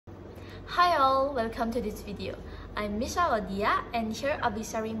Hi all, welcome to this video. I'm Michelle Alodia and here I'll be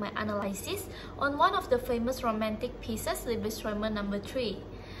sharing my analysis on one of the famous romantic pieces, Liebestraume No.3.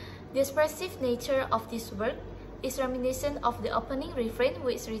 The expressive nature of this work is reminiscent of the opening refrain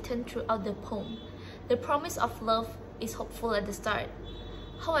which is written throughout the poem. The promise of love is hopeful at the start.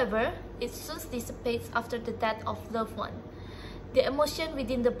 However, it soon dissipates after the death of loved one. The emotion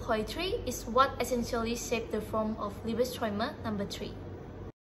within the poetry is what essentially shaped the form of Liebestraume No.3.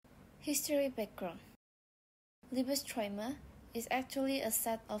 History background. Liebestraume is actually a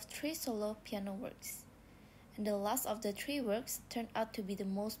set of 3 solo piano works, and the last of the 3 works turned out to be the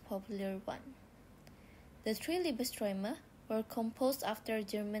most popular one. The 3 Liebestraume were composed after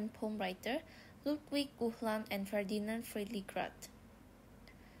German poem writer Ludwig Uhland and Ferdinand Friedrich Rath.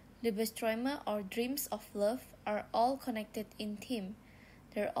 Liebestraume, or dreams of love, are all connected in theme.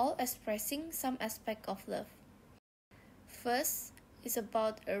 They're all expressing some aspect of love. First is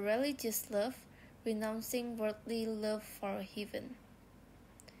about a religious love, renouncing worldly love for heaven.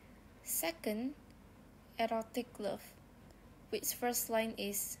 Second, erotic love, which first line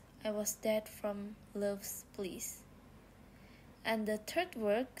is, I was dead from love's bliss. And the third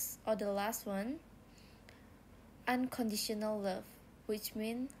works, or the last one, unconditional love, which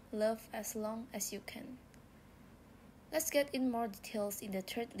means love as long as you can. Let's get in more details in the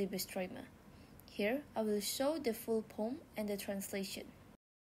third Liebestraume. Here, I will show the full poem and the translation.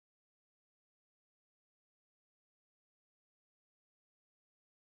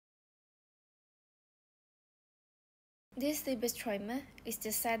 This Liebestraume is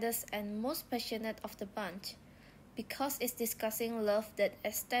the saddest and most passionate of the bunch, because it's discussing love that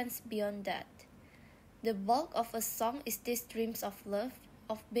extends beyond that. The bulk of a song is these dreams of love,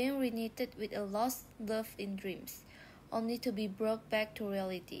 of being reunited with a lost love in dreams, only to be brought back to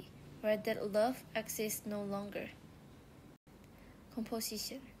reality, where that love exists no longer.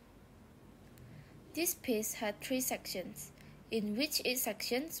 Composition. This piece had 3 sections, in which each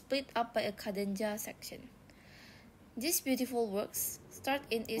section split up by a cadenza section. These beautiful works start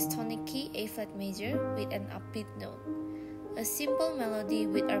in its tonic key A-flat major with an upbeat note, a simple melody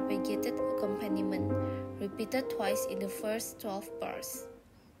with arpeggiated accompaniment, repeated twice in the first 12 bars.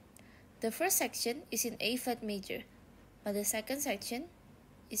 The first section is in A-flat major, but the second section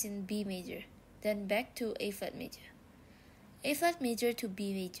is in B major, then back to A-flat major. A-flat major to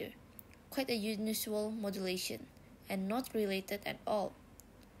B major, quite a unusual modulation, and not related at all.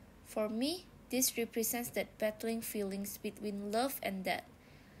 For me, this represents that battling feelings between love and death.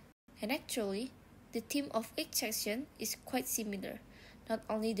 And actually, the theme of each section is quite similar, not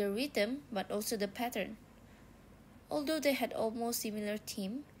only the rhythm but also the pattern. Although they had almost similar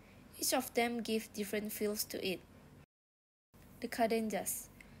theme, each of them give different feels to it. The cadenzas,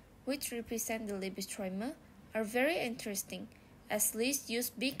 which represent the Liebestraume, are very interesting, as Liszt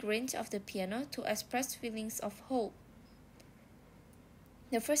used big range of the piano to express feelings of hope.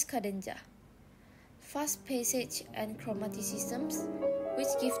 The first cadenza, fast passage and chromaticisms, which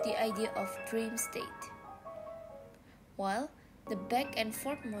give the idea of dream state, while the back and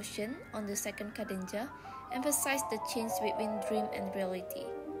forth motion on the second cadenza emphasize the change between dream and reality,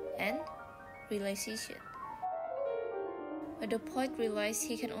 and realization, where the poet realized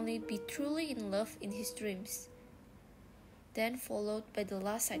he can only be truly in love in his dreams. Then followed by the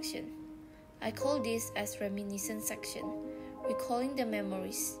last section. I call this as reminiscence section, recalling the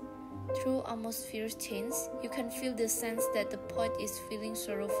memories. Through atmosphere's change, you can feel the sense that the poet is feeling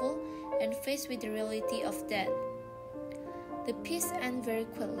sorrowful and faced with the reality of death. The piece ends very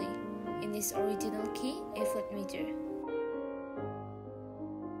quickly, in its original key, A-flat major.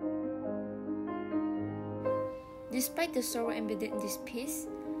 Despite the sorrow embedded in this piece,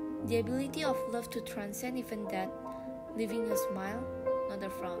 the ability of love to transcend even death, leaving a smile, not a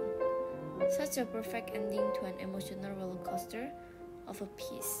frown. Such a perfect ending to an emotional roller coaster of a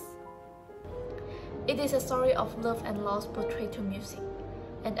piece. It is a story of love and loss portrayed through music,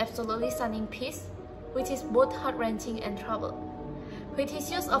 an absolutely stunning piece, which is both heart-wrenching and troubled. With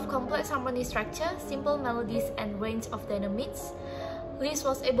his use of complex harmony structure, simple melodies, and range of dynamics, Liszt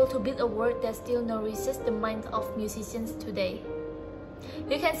was able to build a work that still nourishes the minds of musicians today.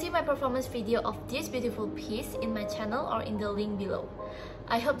 You can see my performance video of this beautiful piece in my channel or in the link below.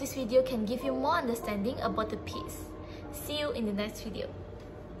 I hope this video can give you more understanding about the piece. See you in the next video.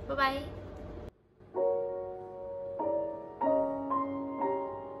 Bye bye!